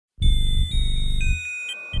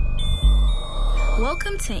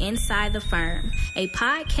Welcome to Inside the Firm, a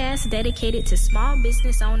podcast dedicated to small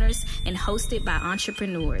business owners and hosted by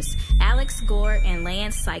entrepreneurs, Alex Gore and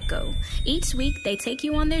Lance Psycho. Each week, they take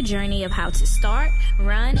you on their journey of how to start,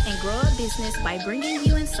 run, and grow a business by bringing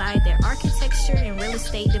you inside their architecture and real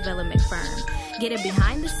estate development firm. Get a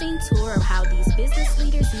behind-the-scenes tour of how these business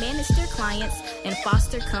leaders manage their clients and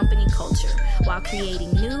foster company culture while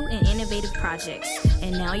creating new and innovative projects.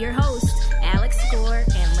 And now your hosts, Alex Gore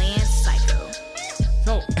and Lance Psycho.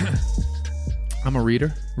 So, I'm a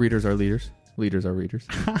reader. Readers are leaders. Leaders are readers.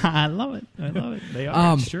 I love it. They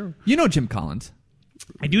are. It's true. You know Jim Collins.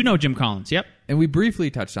 I do know Jim Collins, yep. And we briefly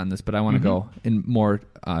touched on this, but I want to go in more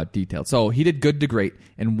detail. So he did Good to Great,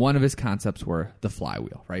 and one of his concepts were the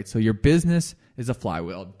flywheel, right? So your business is a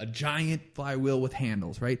flywheel, a giant flywheel with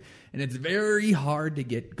handles, right? And it's very hard to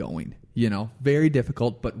get going, very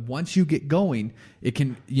difficult. But once you get going, it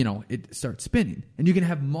can, it starts spinning. And you can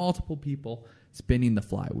have multiple people spinning the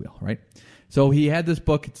flywheel, right? So he had this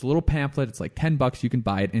book. It's a little pamphlet. It's like $10. You can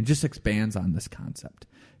buy it, and it just expands on this concept.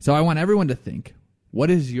 So I want everyone to think, what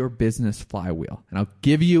is your business flywheel? And I'll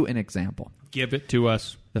give you an example. Give it to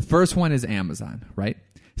us. The first one is Amazon, right?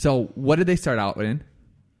 So what did they start out in?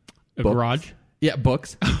 A garage? Yeah,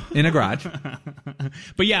 books in a garage.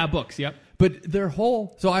 But yeah, books, yep. But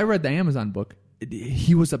so I read the Amazon book.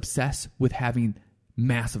 He was obsessed with having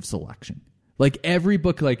massive selection. Like every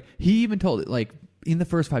book, like he even told it, like in the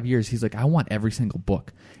first 5 years, he's like, I want every single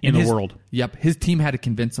book in the world. Yep. His team had to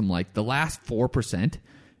convince him like the last 4%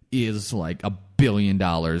 is like $1 billion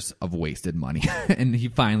of wasted money. And he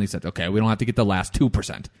finally said, okay, we don't have to get the last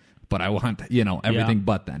 2%, but I want, everything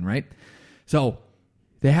but then, right? So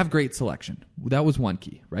they have great selection. That was one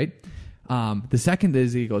key, right? The second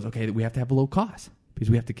is he goes, okay, we have to have a low cost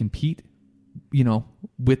because we have to compete,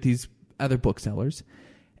 with these other booksellers.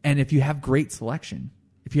 And if you have great selection,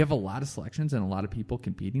 if you have a lot of selections and a lot of people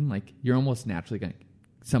competing, like you're almost naturally going to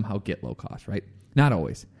somehow get low cost, right? Not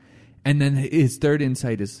always. And then his third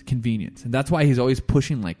insight is convenience. And that's why he's always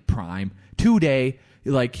pushing like Prime. 2-day,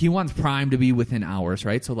 like he wants Prime to be within hours,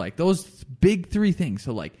 right? So like those big three things.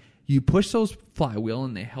 So like you push those flywheel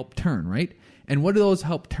and they help turn, right? And what do those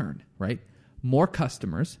help turn, right? More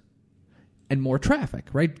customers and more traffic,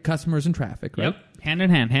 right? Customers and traffic, right? Yep. Hand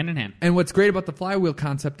in hand. And what's great about the flywheel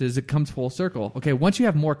concept is it comes full circle. Okay, once you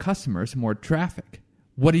have more customers, more traffic,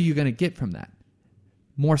 what are you going to get from that?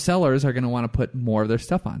 More sellers are going to want to put more of their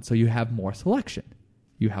stuff on. So you have more selection.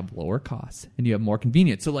 You have lower costs and you have more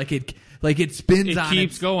convenience. So like it spins on. It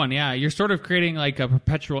keeps going, yeah. You're sort of creating like a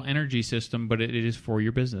perpetual energy system, but it is for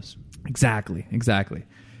your business. Exactly.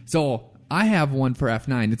 So I have one for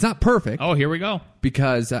F9. It's not perfect. Oh, here we go.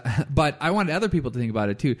 Because, but I wanted other people to think about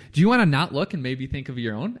it too. Do you want to not look and maybe think of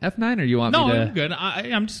your own F9, or you want me to? No, I'm good.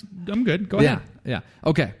 I'm good. Go ahead. Yeah.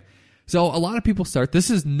 Okay. So a lot of people start. This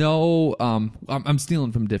is I'm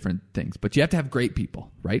stealing from different things, but you have to have great people,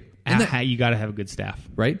 right? And you got to have a good staff,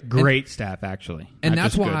 right? Great staff, actually. And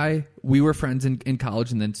that's why we were friends in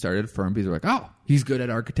college, and then started a firm because we're like, oh, he's good at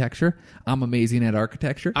architecture. I'm amazing at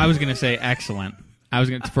architecture. I was going to say excellent. I was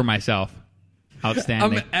going to for myself.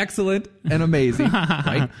 Outstanding. I'm excellent and amazing,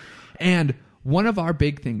 right? And one of our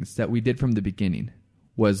big things that we did from the beginning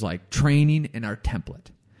was like training in our template.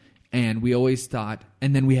 And we always thought,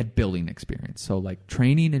 and then we had building experience. So like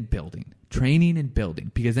training and building,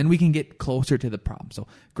 because then we can get closer to the problem. So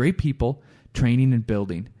great people, training and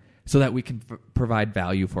building, so that we can provide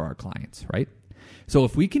value for our clients, right? So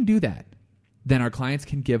if we can do that, then our clients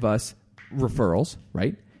can give us referrals,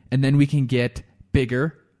 right? And then we can get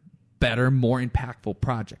bigger, better, more impactful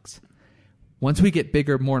projects. Once we get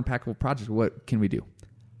bigger, more impactful projects, what can we do?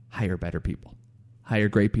 Hire better people, hire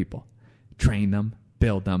great people, train them,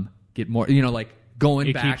 build them, get more, like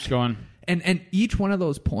going back. It keeps going. And each one of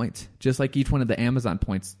those points, just like each one of the Amazon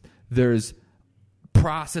points, there's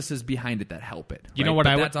processes behind it that help it. You know what?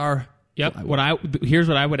 That's our... Yep. Here's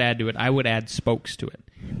what I would add to it. I would add spokes to it.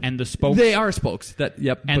 And the spokes... They are spokes.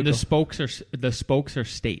 And the spokes are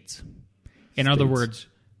states. In other words,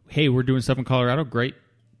 hey, we're doing stuff in Colorado. Great.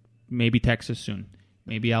 Maybe Texas soon.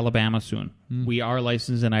 Maybe Alabama soon. We are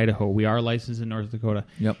licensed in Idaho. We are licensed in North Dakota.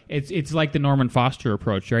 Yep. It's like the Norman Foster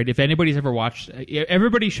approach, right? If anybody's ever watched,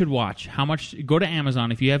 everybody should watch how much. Go to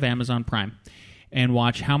Amazon if you have Amazon Prime, and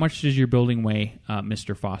watch how much does your building weigh,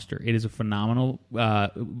 Mr. Foster. It is a phenomenal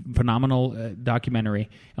documentary,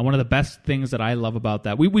 and one of the best things that I love about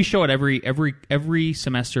that, we show it every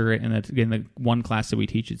semester in the one class that we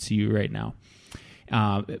teach at CU right now.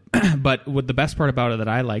 But what the best part about it that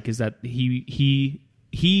I like is that he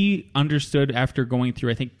understood after going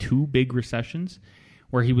through, I think, 2 big recessions,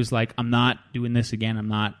 where he was like, I'm not doing this again. I'm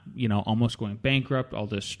not, almost going bankrupt, all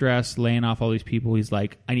this stress, laying off all these people. He's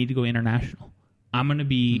like, I need to go international. I'm going to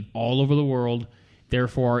be all over the world.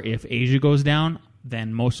 Therefore, if Asia goes down,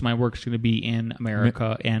 then most of my work's going to be in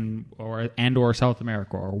America or South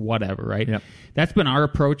America or whatever, right? Yep. That's been our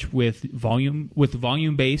approach with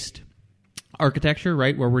volume-based architecture,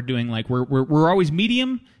 right? Where we're doing like we're always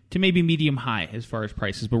medium to maybe medium high as far as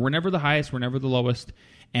prices, but we're never the highest, we're never the lowest,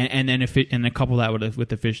 and then a couple that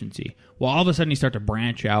with efficiency. Well, all of a sudden you start to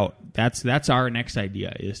branch out. That's our next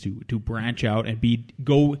idea, is to branch out and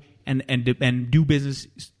go and do business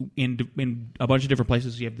in a bunch of different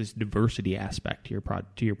places. So you have this diversity aspect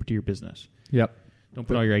to your business. Yep. Don't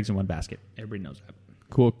put all your eggs in one basket. Everybody knows that.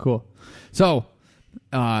 Cool. So,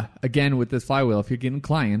 again, with this flywheel, if you're getting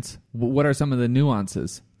clients, what are some of the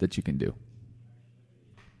nuances that you can do?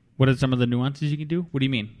 What are some of the nuances you can do? What do you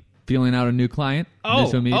mean? Feeling out a new client?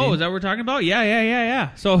 Is that what we're talking about?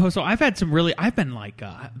 Yeah. So I've been like,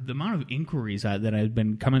 the amount of inquiries that have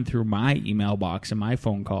been coming through my email box and my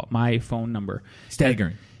phone number.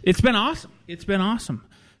 Staggering. It's been awesome.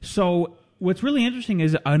 So what's really interesting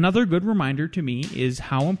is another good reminder to me is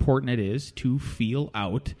how important it is to feel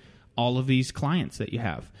out all of these clients that you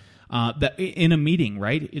have. That in a meeting,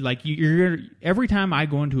 right? Like every time I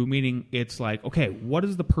go into a meeting, it's like, okay, what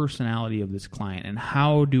is the personality of this client, and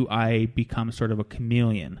how do I become sort of a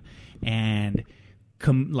chameleon and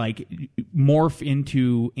morph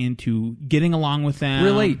into getting along with them,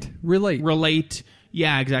 relate.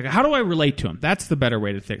 Yeah, exactly. How do I relate to them? That's the better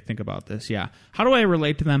way to think about this. Yeah, how do I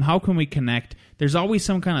relate to them? How can we connect? There's always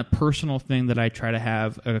some kind of personal thing that I try to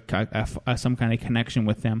have some kind of connection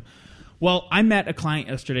with them. Well, I met a client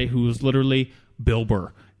yesterday who was literally Bill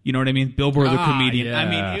Burr. You know what I mean? Bill Burr, the comedian. Yeah. I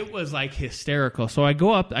mean, it was like hysterical. So I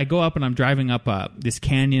go up and I'm driving up this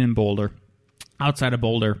canyon in Boulder, outside of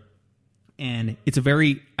Boulder. And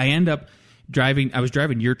I end up I was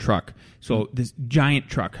driving your truck. So this giant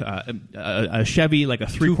truck, a Chevy, like a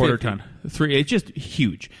 3/4 ton. It's just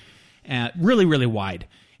huge. Really, really wide.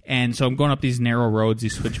 And so I'm going up these narrow roads,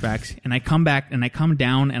 these switchbacks. And I come back and I come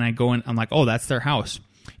down and I go in. I'm like, oh, that's their house.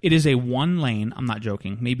 It is a 1-lane, I'm not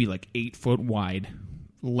joking, maybe like 8 foot wide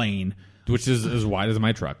lane. Which is as wide as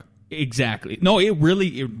my truck. Exactly. No, it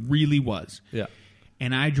really was. Yeah.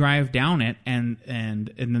 And I drive down it, and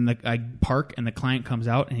then I park, and the client comes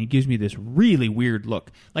out, and he gives me this really weird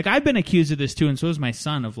look. Like, I've been accused of this too, and so is my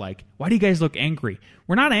son, of like, why do you guys look angry?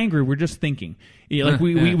 We're not angry, we're just thinking. Like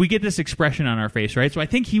we get this expression on our face, right? So I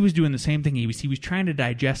think he was doing the same thing. He was trying to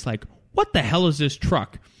digest, like, what the hell is this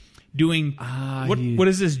truck doing? What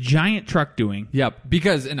is this giant truck doing? Yep,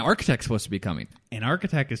 because an architect's supposed to be coming. An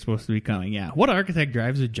architect is supposed to be coming, yeah. What architect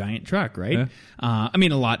drives a giant truck, right? Yeah. I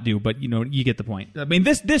mean, a lot do, but, you get the point. I mean,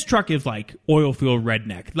 this truck is like oil field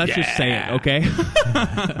redneck. Let's just say it, okay?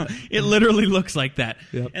 It literally looks like that.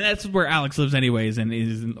 Yep. And that's where Alex lives anyways, and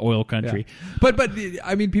is in oil country. Yeah. But,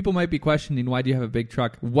 I mean, people might be questioning, why do you have a big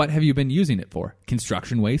truck? What have you been using it for?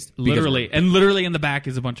 Construction waste? Literally. And literally in the back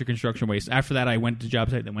is a bunch of construction waste. After that, I went to the job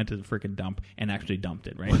site, then went to the freaking dump and actually dumped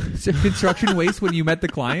it, right? So construction waste when you met the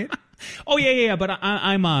client? Oh yeah. But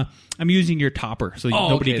I'm using your topper, so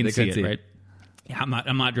nobody can see it, right? Yeah,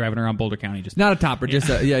 I'm not driving around Boulder County. Just not a topper, just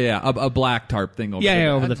a black tarp thing over.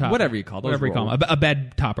 Yeah, over the top. Whatever you call it, a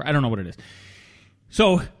bed topper. I don't know what it is.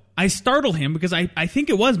 So I startle him because I think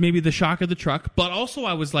it was maybe the shock of the truck, but also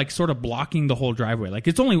I was like sort of blocking the whole driveway. Like,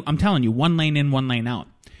 it's only, I'm telling you, 1 lane in, 1 lane out.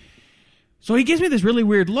 So he gives me this really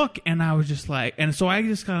weird look, and I was just like, and so I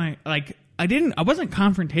just kind of like, I wasn't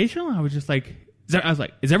confrontational. I was just like. I was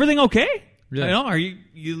like, is everything okay? Yeah. Are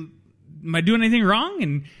you am I doing anything wrong?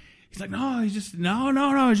 And he's like, no, he's just,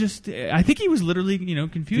 no. It's just, I think he was literally,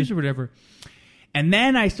 confused or whatever. And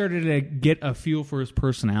then I started to get a feel for his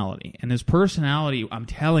personality. And his personality, I'm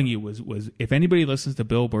telling you, was if anybody listens to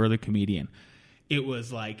Bill Burr, the comedian, it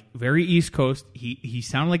was like very East Coast. He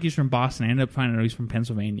sounded like he's from Boston. I ended up finding out he's from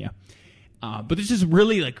Pennsylvania. But it's just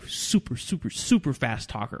really like super, super, super fast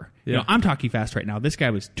talker. Yeah. I'm talking fast right now. This guy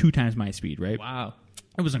was 2 times my speed, right? Wow.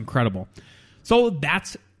 It was incredible. So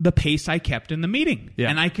that's the pace I kept in the meeting. Yeah.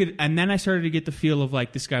 And then I started to get the feel of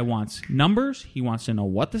like, this guy wants numbers. He wants to know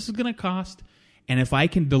what this is going to cost. And if I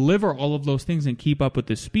can deliver all of those things and keep up with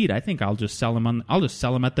this speed, I think I'll just sell him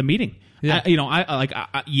at the meeting. Yeah.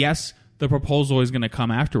 Yes, the proposal is going to come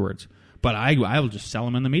afterwards. But I will just sell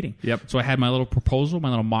them in the meeting. Yep. So I had my little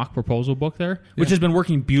mock proposal book there, which has been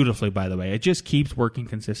working beautifully, by the way. It just keeps working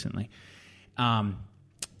consistently.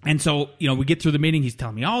 And so, we get through the meeting. He's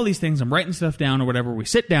telling me all these things. I'm writing stuff down or whatever. We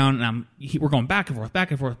sit down, and we're going back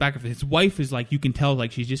and forth. His wife is like, you can tell,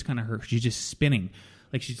 like she's just spinning.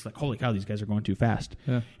 Like, she's like, holy cow, these guys are going too fast.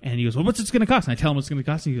 Yeah. And he goes, well, what's it going to cost? And I tell him what's going to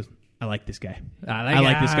cost. And he goes, I like this guy. I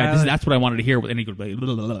like this guy. That's what I wanted to hear. And he goes, blah,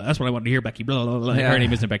 blah, blah, blah. That's what I wanted to hear, Becky. Blah, blah, blah. Yeah. Her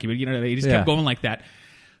name isn't Becky, but he just kept going like that.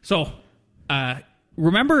 So,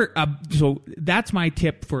 remember, so that's my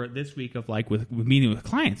tip for this week of like with meeting with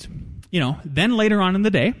clients. Then later on in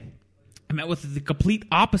the day, I met with the complete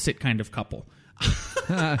opposite kind of couple.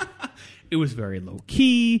 It was very low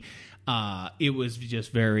key. It was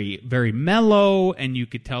just very, very mellow, and you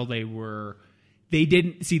could tell they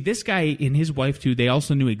didn't see this guy and his wife too. They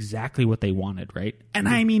also knew exactly what they wanted, right? And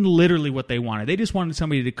I mean literally what they wanted. They just wanted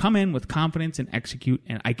somebody to come in with confidence and execute,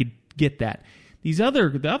 and I could get that. The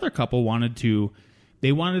other couple wanted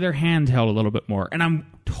their hands held a little bit more, and I'm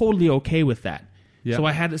totally okay with that.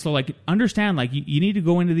 Yep. So understand, like, you need to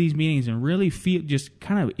go into these meetings and really feel, just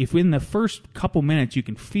kind of, if in the first couple minutes you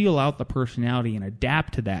can feel out the personality and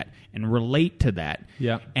adapt to that and relate to that,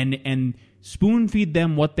 and spoon feed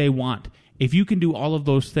them what they want. If you can do all of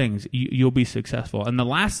those things, you'll be successful. And the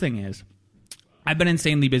last thing is, I've been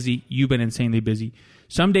insanely busy. You've been insanely busy.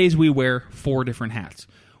 Some days we wear 4 different hats.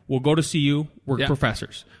 We'll go to CU, we're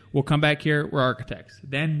professors. We'll come back here, we're architects.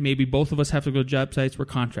 Then maybe both of us have to go to job sites, we're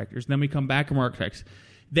contractors. Then we come back and we're architects.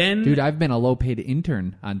 Then, dude, I've been a low-paid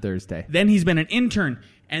intern on Thursday. Then he's been an intern.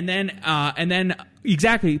 And then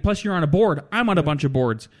exactly, plus you're on a board. I'm on a bunch of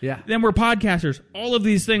boards. Yeah. Then we're podcasters. All of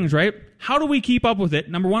these things, right? How do we keep up with it?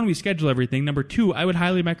 Number 1, we schedule everything. Number 2, I would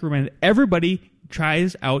highly recommend everybody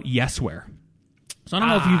tries out Yesware. So I don't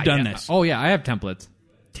know if you've done this. Oh, yeah, I have templates.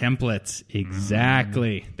 Templates,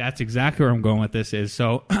 exactly. That's exactly where I'm going with this. Is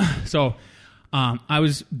so I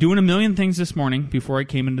was doing a million things this morning before I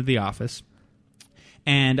came into the office,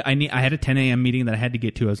 and I had a 10 a.m. meeting that I had to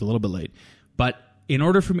get to. I was a little bit late, but in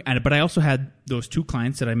order for me, but I also had those 2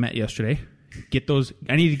 clients that I met yesterday.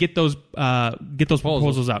 I need to get those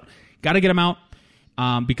proposals out. Got to get them out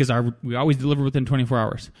because we always deliver within 24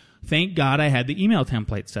 hours. Thank God I had the email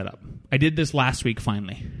template set up. I did this last week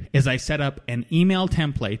finally. Is I set up an email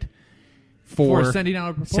template for sending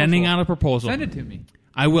out a proposal. Send it to me.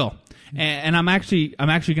 I will. And I'm actually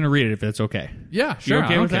going to read it if it's okay. Yeah, sure. You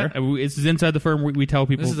okay with that? This is inside the firm. We tell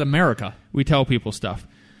people. This is America. We tell people stuff.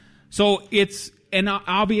 So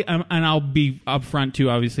I'll be upfront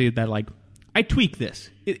too. Obviously, that like I tweak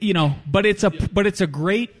this, but it's a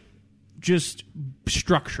great just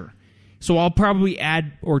structure. So I'll probably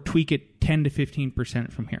add or tweak it 10 to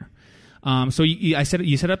 15% from here. So you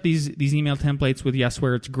set up these email templates with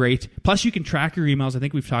Yesware. It's great. Plus, you can track your emails. I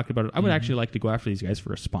think we've talked about it. I would actually like to go after these guys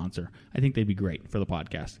for a sponsor. I think they'd be great for the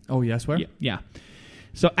podcast. Oh, Yesware? Yeah.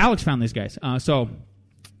 So Alex found these guys.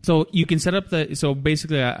 So you can set up so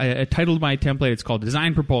basically I titled my template. It's called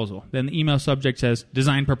Design Proposal. Then the email subject says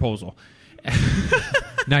Design Proposal.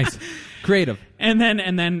 Nice. Creative. And then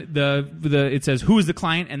it says, who is the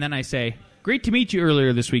client? And then I say, great to meet you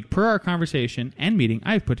earlier this week. Per our conversation and meeting,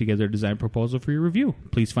 I've put together a design proposal for your review.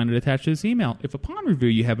 Please find it attached to this email. If upon review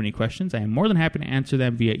you have any questions, I am more than happy to answer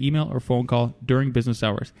them via email or phone call during business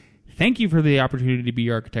hours. Thank you for the opportunity to be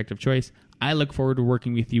your architect of choice. I look forward to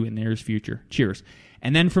working with you in the near future. Cheers.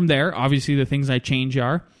 And then from there, obviously the things I change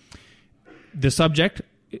are the subject.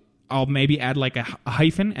 I'll maybe add like a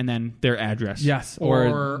hyphen and then their address. Yes,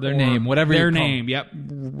 or their name, whatever their you call name. Yep,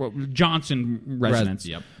 Johnson residence.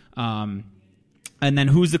 Yep. And then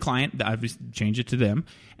who's the client? I just change it to them.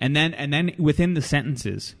 And then within the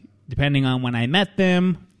sentences, depending on when I met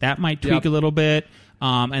them, that might tweak a little bit.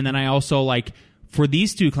 And then I also like for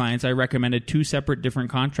these 2 clients, I recommended 2 separate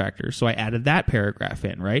different contractors, so I added that paragraph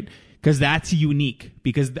in, right? Because that's unique.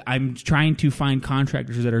 Because I'm trying to find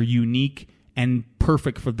contractors that are unique and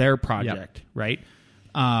perfect for their project, right?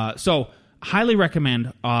 So highly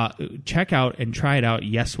recommend check out and try it out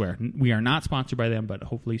Yesware. We are not sponsored by them, but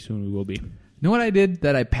hopefully soon we will be. You know what I did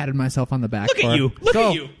that I patted myself on the back for? Look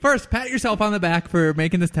at you. First, pat yourself on the back for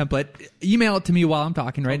making this template. Email it to me while I'm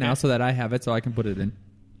talking now so that I have it so I can put it in.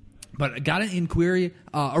 But I got an inquiry,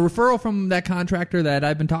 a referral from that contractor that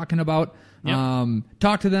I've been talking about. Yep.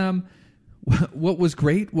 Talked to them. What was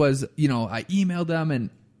great was, I emailed them and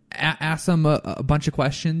asked them a bunch of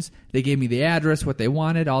questions. They gave me the address, what they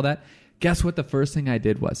wanted, all that. Guess what the first thing I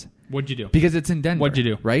did was? What'd you do? Because it's in Denver. What'd you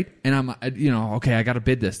do? Right? And I'm, okay, I got to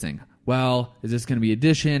bid this thing. Well, is this going to be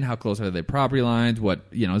addition? How close are the property lines? What,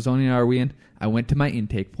 zoning are we in? I went to my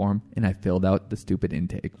intake form and I filled out the stupid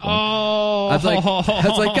intake form. Oh. I was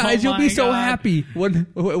like, guys, you'll be so happy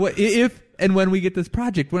if and when we get this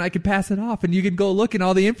project, when I can pass it off and you can go look and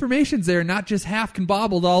all the information's there, not just half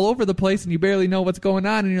cobbled all over the place and you barely know what's going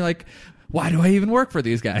on and you're like, why do I even work for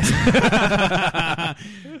these guys?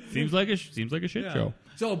 Seems like a shit show.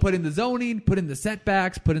 So put in the zoning, put in the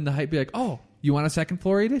setbacks, put in the height. Be like, oh, you want a second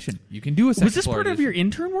floor addition. You can do a second floor Was this part addition. of your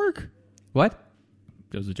intern work? What?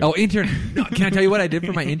 It was a joke. Oh, intern. No, can I tell you what I did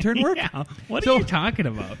for my intern work? Yeah. What are you talking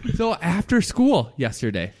about? So after school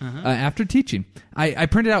yesterday, after teaching, I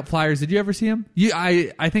printed out flyers. Did you ever see them?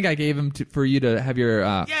 I think I gave them for you to have your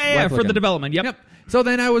Yeah, for the development. Yep. So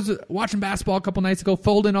then I was watching basketball a couple nights ago,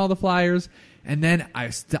 folding all the flyers, and then I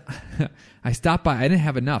stopped by. I didn't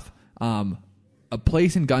have enough. A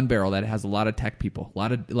place in Gun Barrel that has a lot of tech people, a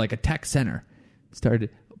lot of like a tech center. Started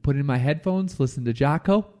putting in my headphones, listening to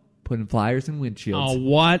Jocko, putting flyers in windshields. Oh,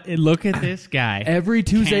 what? Look at this guy. Every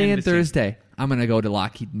Tuesday and Canvassing. Thursday, I'm going to go to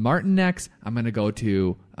Lockheed Martin next. I'm going to go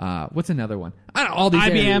to, what's another one? I don't know, all these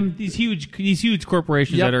IBM, these huge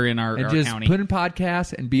corporations Yep. that are in our and just county. put in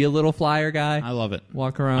podcasts and be a little flyer guy. I love it.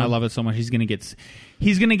 Walk around. I love it so much. He's gonna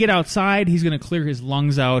get outside. He's gonna clear his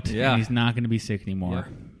lungs out. Yeah. And he's not gonna be sick anymore.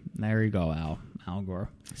 Yeah. There you go, Al Gore.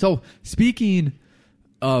 So, speaking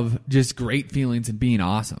of just great feelings and being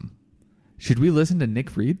awesome, should we listen to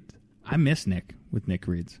Nick Reed? I miss Nick with Nick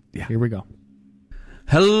Reeds. Yeah. Here we go.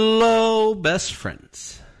 Hello, best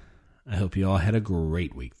friends. I hope you all had a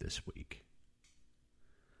great week this week.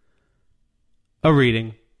 A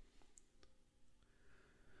reading.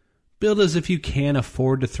 Build as if you can't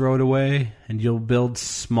afford to throw it away, and you'll build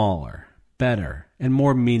smaller, better, and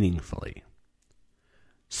more meaningfully.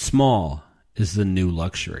 Small is the new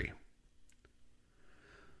luxury.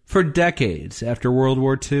 For decades after World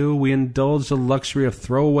War II, we indulged the luxury of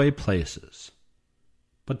throwaway places,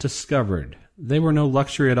 but discovered they were no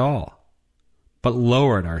luxury at all, but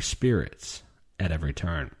lowered our spirits at every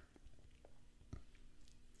turn.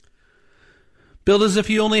 Build as if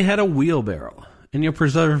you only had a wheelbarrow, and you'll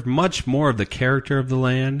preserve much more of the character of the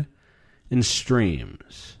land and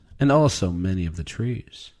streams, and also many of the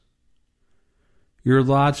trees. Your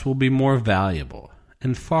lots will be more valuable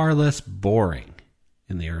and far less boring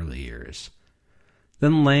in the early years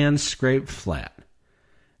than land scraped flat,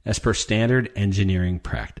 as per standard engineering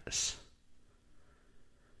practice.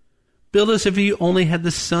 Build as if you only had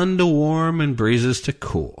the sun to warm and breezes to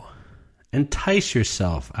cool. Entice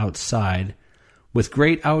yourself outside with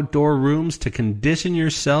great outdoor rooms to condition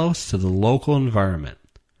yourselves to the local environment,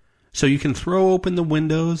 so you can throw open the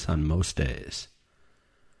windows on most days.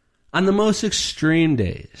 On the most extreme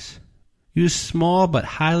days, use small but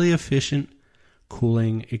highly efficient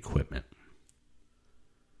cooling equipment.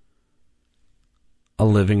 A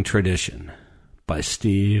Living Tradition by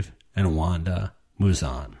Steve and Wanda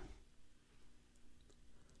Muzan.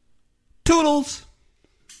 Toodles!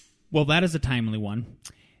 Well, that is a timely one.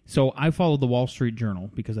 So I follow the Wall Street Journal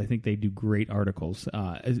because I think they do great articles,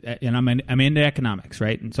 and I'm into economics,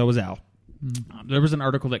 right? And so was Al. There was an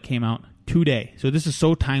article that came out today. So this is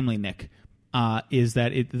so timely, Nick. Is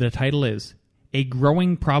that the title is "A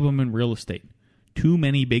Growing Problem in Real Estate: Too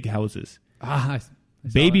Many Big Houses." I saw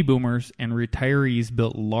Baby that. boomers and retirees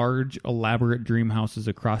built large, elaborate dream houses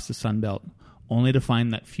across the Sun Belt, only to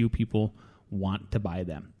find that few people want to buy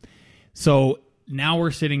them. So now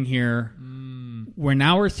we're sitting here.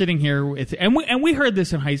 We're sitting here with, and we heard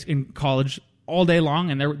this in college all day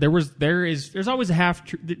long, and there's always a half.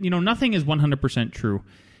 Nothing is 100% true.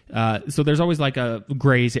 So there's always like a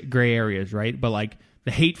gray areas, right? But like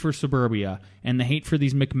the hate for suburbia and the hate for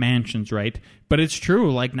these McMansions, right? But it's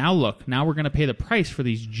true. Like now we're going to pay the price for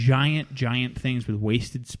these giant things with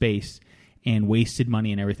wasted space and wasted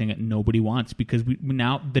money and everything that nobody wants because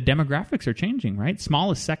now the demographics are changing, right?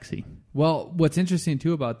 Small is sexy. Well, what's interesting,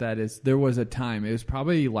 too, about that is there was a time, it was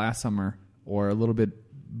probably last summer or a little bit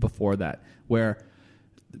before that, where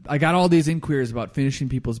I got all these inquiries about finishing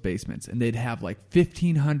people's basements, and they'd have like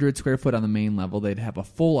 1,500 square foot on the main level. They'd have a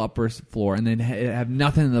full upper floor, and they'd have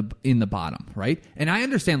nothing in the bottom, right? And I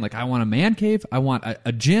understand, like, I want a man cave, I want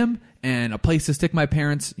a gym, and a place to stick my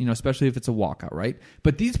parents, especially if it's a walkout, right?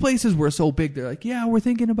 But these places were so big, they're like, yeah, we're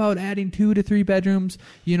thinking about adding 2 to 3 bedrooms,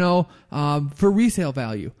 for resale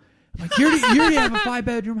value. I'm like, you already have a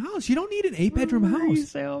 5-bedroom house. You don't need an 8-bedroom house.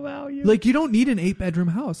 Resale value. Like, you don't need an 8-bedroom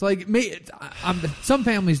house. Like, some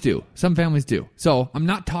families do. Some families do. So I'm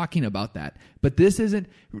not talking about that. But this isn't.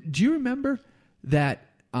 Do you remember that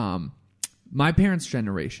my parents'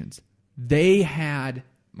 generations, they had.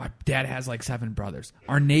 My dad has like 7 brothers.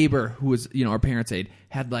 Our neighbor, who was our parents' age,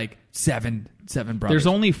 had like seven brothers. There's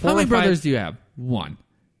only 4 How many or 5 brothers do you have? 1.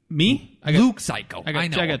 Me? Luke Psycho. I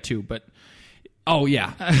know. I got 2, but. Oh,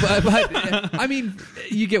 yeah. but I mean,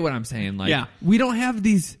 you get what I'm saying. Like, Yeah. we don't have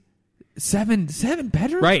these seven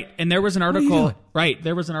bedrooms? Right. And there was an are you article. doing? Right.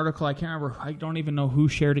 There was an article. I can't remember. I don't even know who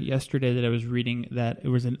shared it yesterday that I was reading. That it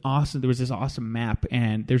was there was this awesome map,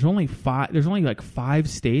 and there's only like 5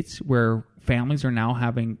 states where families are now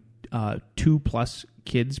having 2+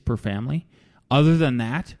 kids per family. Other than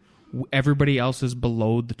that, everybody else is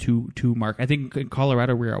below the two mark. I think in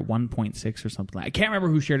Colorado we're at 1.6 or something. I can't remember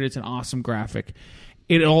who shared it. It's an awesome graphic.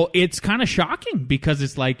 It's kind of shocking because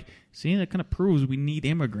it's like, see, that kind of proves we need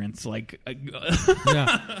immigrants. Like,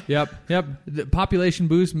 yeah, yep. The population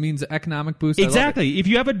boost means economic boost. Exactly. If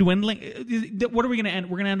you have a dwindling, what are we going to end?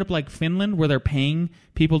 We're going to end up like Finland, where they're paying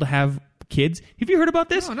people to have kids. Have you heard about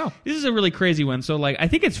this? No. This is a really crazy one. So, like, I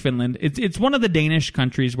think it's Finland. It's one of the Danish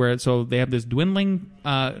countries where they have this dwindling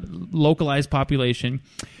localized population.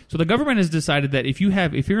 So the government has decided that if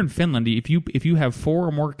you're in Finland, if you have four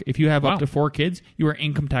or more, if you have up to 4 kids, you are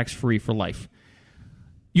income tax free for life.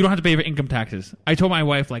 You don't have to pay for income taxes. I told my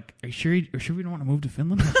wife, like, are you sure we don't want to move to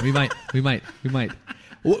Finland? We might.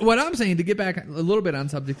 What I'm saying, to get back a little bit on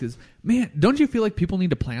subject, is, man, don't you feel like people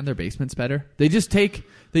need to plan their basements better? They just take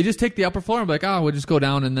the upper floor and be like, oh, we'll just go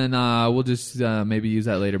down and then we'll just maybe use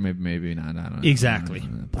that later, maybe not. I don't know. Exactly.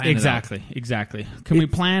 Can we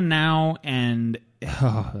plan now? And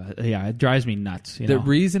it drives me nuts. The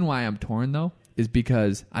reason why I'm torn, though, is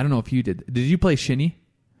because I don't know if you did. Did you play shinny?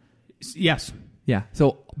 Yes. Yeah.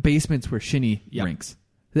 So basements were shinny rinks.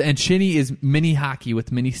 And shinny is mini hockey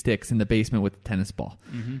with mini sticks in the basement with a tennis ball.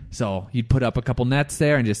 Mm-hmm. So you'd put up a couple nets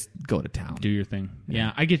there and just go to town. Do your thing.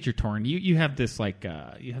 Yeah, I get your torn. You have this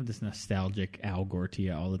you have this nostalgic Al Gore to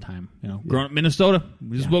you all the time. Growing up in Minnesota,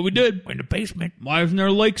 this is what we did. We're in the basement. Why isn't there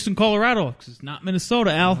lakes in Colorado? Because it's not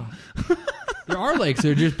Minnesota, Al. There are lakes.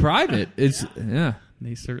 They're just private. They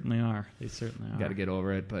certainly are. Got to get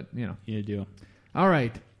over it, but You do. All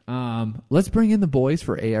right. Let's bring in the boys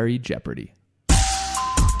for ARE Jeopardy.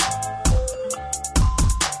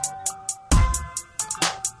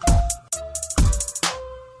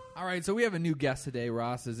 All right, so we have a new guest today.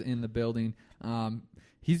 Ross is in the building.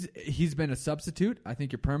 He's been a substitute. I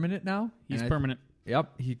think you're permanent now. He's permanent.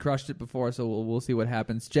 Yep, he crushed it before, so we'll see what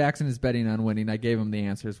happens. Jackson is betting on winning. I gave him the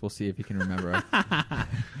answers. We'll see if he can remember.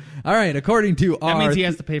 All right, according to that means he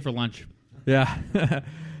has to pay for lunch. Yeah.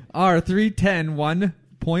 R310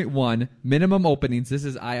 1.1 minimum openings. This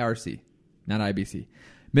is IRC, not IBC.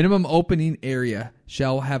 Minimum opening area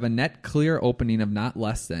shall have a net clear opening of not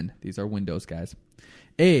less than, these are windows, guys,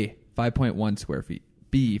 A, 5.1 square feet,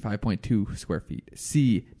 B, 5.2 square feet,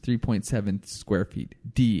 C, 3.7 square feet,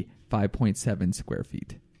 D, 5.7 square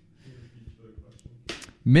feet.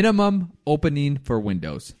 Minimum opening for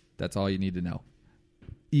windows. That's all you need to know.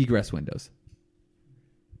 Egress windows.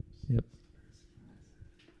 Yep.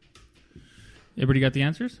 Everybody got the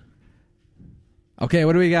answers? Okay,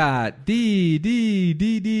 what do we got? D, D,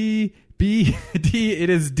 B, D. It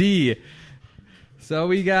is D. So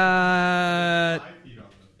we got... 5 feet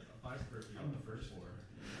off 5 square feet on the first floor.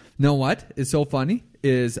 Know what is so funny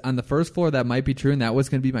is on the first floor that might be true, and that was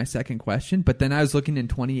going to be my second question, but then I was looking in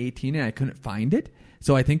 2018 and I couldn't find it,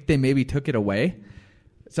 so I think they maybe took it away.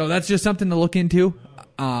 So that's just something to look into.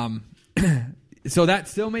 So that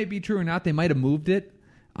still may be true or not. They might have moved it.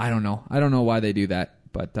 I don't know. I don't know why they do that,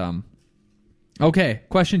 but okay,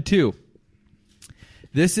 question 2.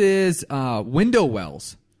 This is window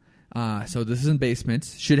wells. So this is in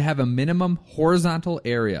basements. Should have a minimum horizontal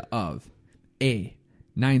area of A,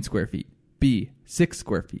 9 square feet, B, 6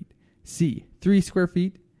 square feet, C, 3 square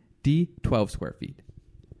feet, D, 12 square feet.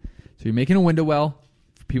 So you're making a window well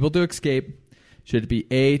for people to escape. Should it be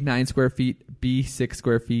A, 9 square feet, B, 6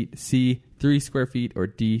 square feet, C, 3 square feet, or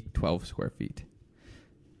D, 12 square feet?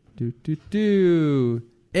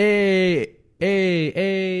 A.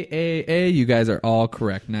 You guys are all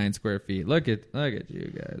correct. 9 square feet. Look at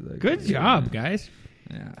you guys. Good job, guys.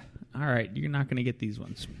 Yeah. All right, you're not going to get these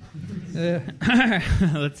ones. Yeah.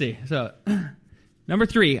 Let's see. So, number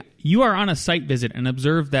 3, you are on a site visit and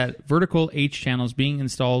observe that vertical H channels being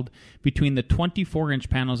installed between the 24-inch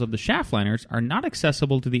panels of the shaft liners are not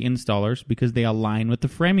accessible to the installers because they align with the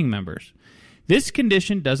framing members. This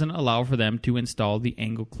condition doesn't allow for them to install the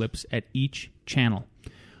angle clips at each channel.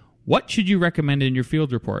 What should you recommend in your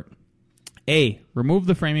field report? A, remove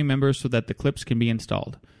the framing members so that the clips can be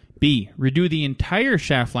installed. B, redo the entire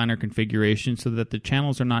shaft liner configuration so that the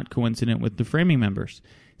channels are not coincident with the framing members.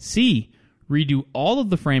 C, redo all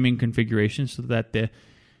of the framing configuration so that the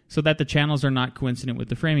channels are not coincident with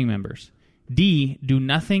the framing members. D, do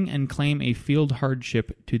nothing and claim a field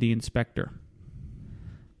hardship to the inspector.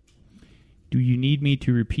 Do you need me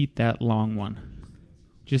to repeat that long one?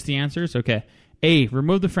 Just the answers? Okay. A,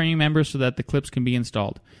 remove the framing members so that the clips can be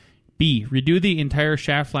installed. B, redo the entire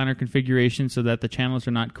shaft liner configuration so that the channels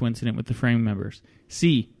are not coincident with the framing members.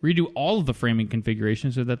 C, redo all of the framing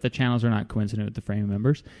configuration so that the channels are not coincident with the framing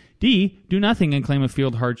members. D, do nothing and claim a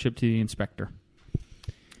field hardship to the inspector.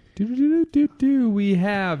 We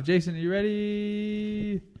have, Jason, are you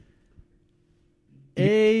ready?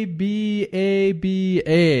 A, B, A, B,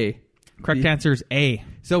 A. Correct answer is A.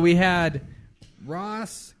 So we had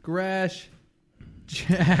Ross, Gresh,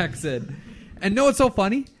 Jackson. And know what's so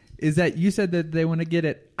funny is that you said that they want to get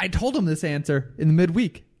it. I told them this answer in the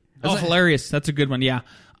midweek. Oh, hilarious. That's a good one, yeah.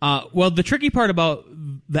 Well, the tricky part about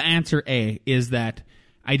the answer A is that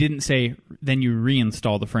I didn't say, then you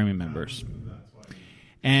reinstall the framing members.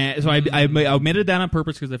 And so I omitted that on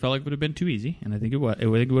purpose because I felt like it would have been too easy, and I think it would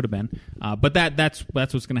have been. But that's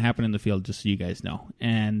what's going to happen in the field, just so you guys know.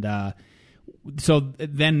 And so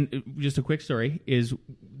then, just a quick story is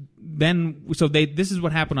this is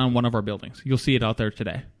what happened on one of our buildings. You'll see it out there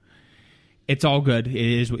today. It's all good.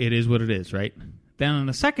 It is what it is, right? Then on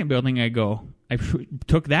the second building, I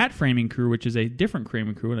took that framing crew, which is a different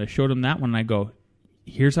framing crew, and I showed them that one. And I go,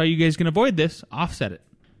 here's how you guys can avoid this. Offset it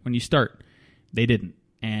when you start. They didn't.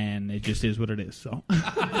 And it just is what it is. So,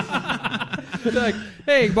 like,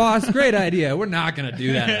 hey, boss, great idea. We're not going to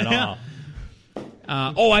do that at all.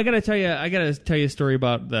 I gotta tell you a story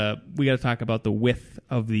about we gotta talk about the width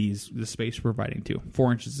of the space we're providing too.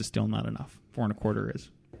 4 inches is still not enough. 4 1/4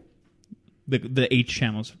 is. The H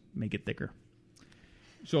channels make it thicker.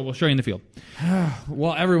 So we'll show you in the field.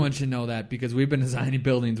 Well, everyone should know that because we've been designing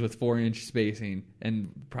buildings with 4-inch spacing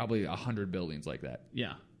and probably 100 buildings like that.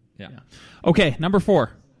 Yeah. Okay, number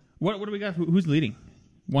 4. What do we got? Who's leading?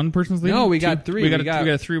 One person's leading? No, we got 3. We got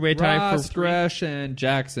a 3-way tie Ross, for 3. Gresh, and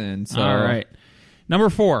Jackson. So. All right.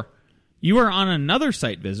 Number 4. You are on another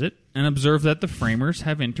site visit and observe that the framers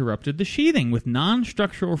have interrupted the sheathing with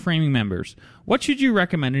non-structural framing members. What should you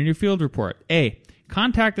recommend in your field report? A.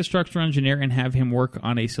 Contact the structural engineer and have him work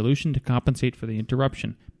on a solution to compensate for the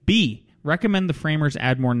interruption. B. Recommend the framers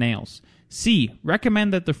add more nails. C.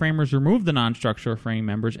 Recommend that the framers remove the non-structural framing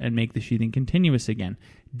members and make the sheathing continuous again.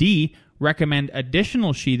 D. Recommend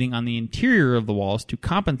additional sheathing on the interior of the walls to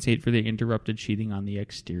compensate for the interrupted sheathing on the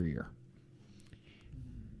exterior.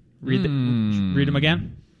 Read them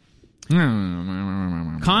again. So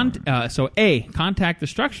A. Contact the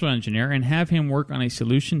structural engineer and have him work on a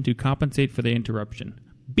solution to compensate for the interruption.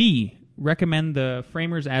 B. Recommend the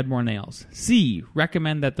framers add more nails. C.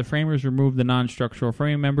 Recommend that the framers remove the non-structural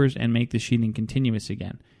framing members and make the sheathing continuous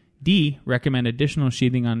again. D. Recommend additional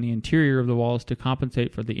sheathing on the interior of the walls to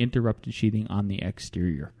compensate for the interrupted sheathing on the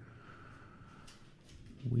exterior.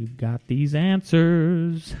 We've got these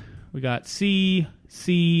answers. We got C,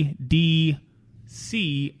 C, D,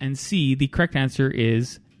 C, and C. The correct answer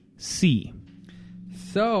is C.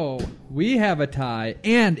 So we have a tie,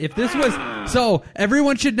 and if this was so,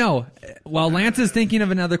 everyone should know. While Lance is thinking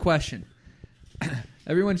of another question,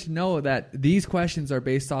 everyone should know that these questions are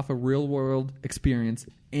based off of real-world experience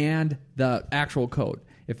and the actual code.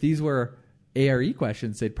 If these were ARE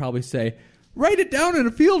questions, they'd probably say, "Write it down in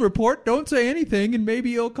a field report. Don't say anything, and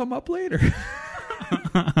maybe it'll come up later."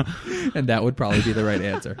 And that would probably be the right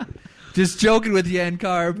answer. Just joking with you,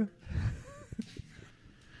 NCARB.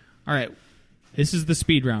 All right. This is the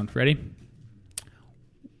speed round. Ready?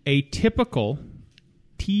 A typical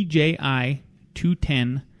TJI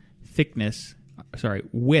 210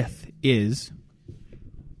 width is...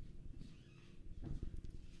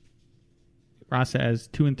 Ross has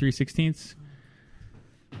 2 3/16.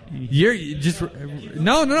 You're just...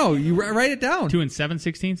 No. You write it down. 2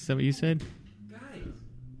 7/16. Is that what you said?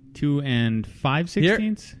 2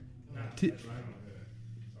 5/16.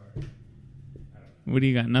 What do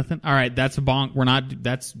you got? Nothing. All right, that's a bonk. We're not.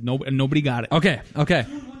 That's nobody got it. Okay.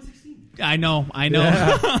 I know.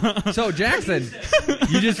 Yeah. So Jackson,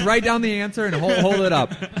 you just write down the answer and hold it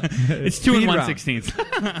up. It's 2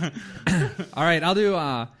 1/16. All right, I'll do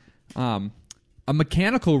a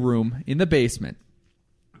mechanical room in the basement.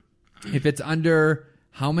 If it's under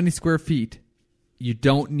how many square feet, you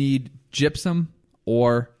don't need gypsum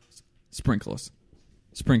or sprinklers.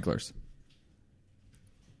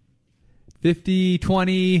 50,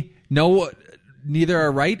 20, no, neither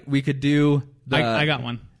are right. We could do I got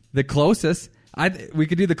one. The closest. We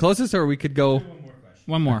could do the closest, or we could go...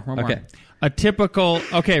 One more. Okay. A typical...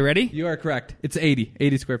 Okay, ready? You are correct. It's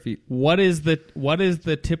 80 square feet. What is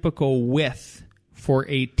the typical width for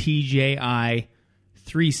a TJI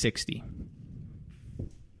 360?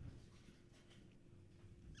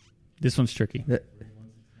 This one's tricky. We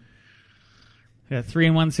got 3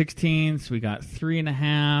 1/16. We got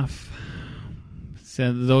 3.5.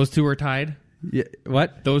 So those two are tied. Yeah.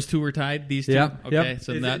 What? Those two were tied. These two. Yeah. Okay.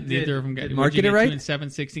 So neither of them got. Marking it right. 2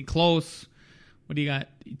 7/16. Close. What do you got?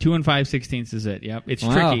 2 5/16 is it? Yep. It's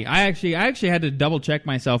wow. tricky. I actually had to double check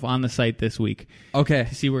myself on the site this week. Okay.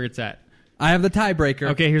 To see where it's at. I have the tiebreaker.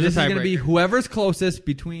 Okay. Here's the tiebreaker. This is going to be whoever's closest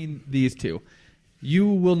between these two. You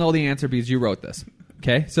will know the answer because you wrote this.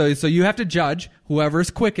 Okay, so you have to judge whoever's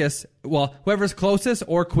quickest. Well, whoever's closest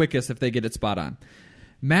or quickest if they get it spot on.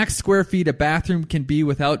 Max square feet a bathroom can be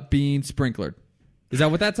without being sprinklered. Is that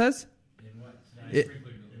what that says?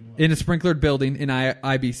 In a sprinklered building in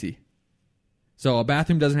IBC. So a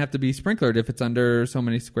bathroom doesn't have to be sprinklered if it's under so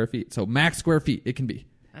many square feet. So max square feet it can be.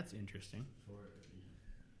 That's interesting.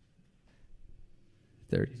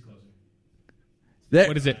 30.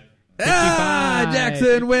 What is it? 55.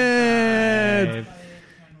 Jackson wins.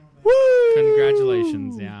 Woo!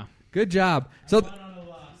 Congratulations, yeah. Good job. So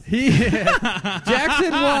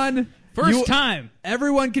Jackson won. First time.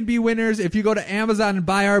 Everyone can be winners if you go to Amazon and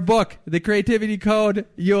buy our book, The Creativity Code.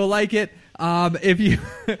 You'll like it. If you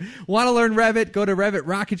want to learn Revit, go to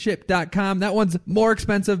RevitRocketShip.com. That one's more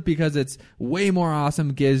expensive because it's way more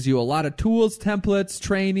awesome. Gives you a lot of tools, templates,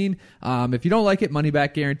 training. If you don't like it, money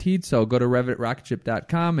back guaranteed. So go to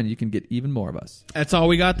RevitRocketShip.com and you can get even more of us. That's all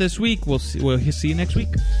we got this week. We'll see you next week.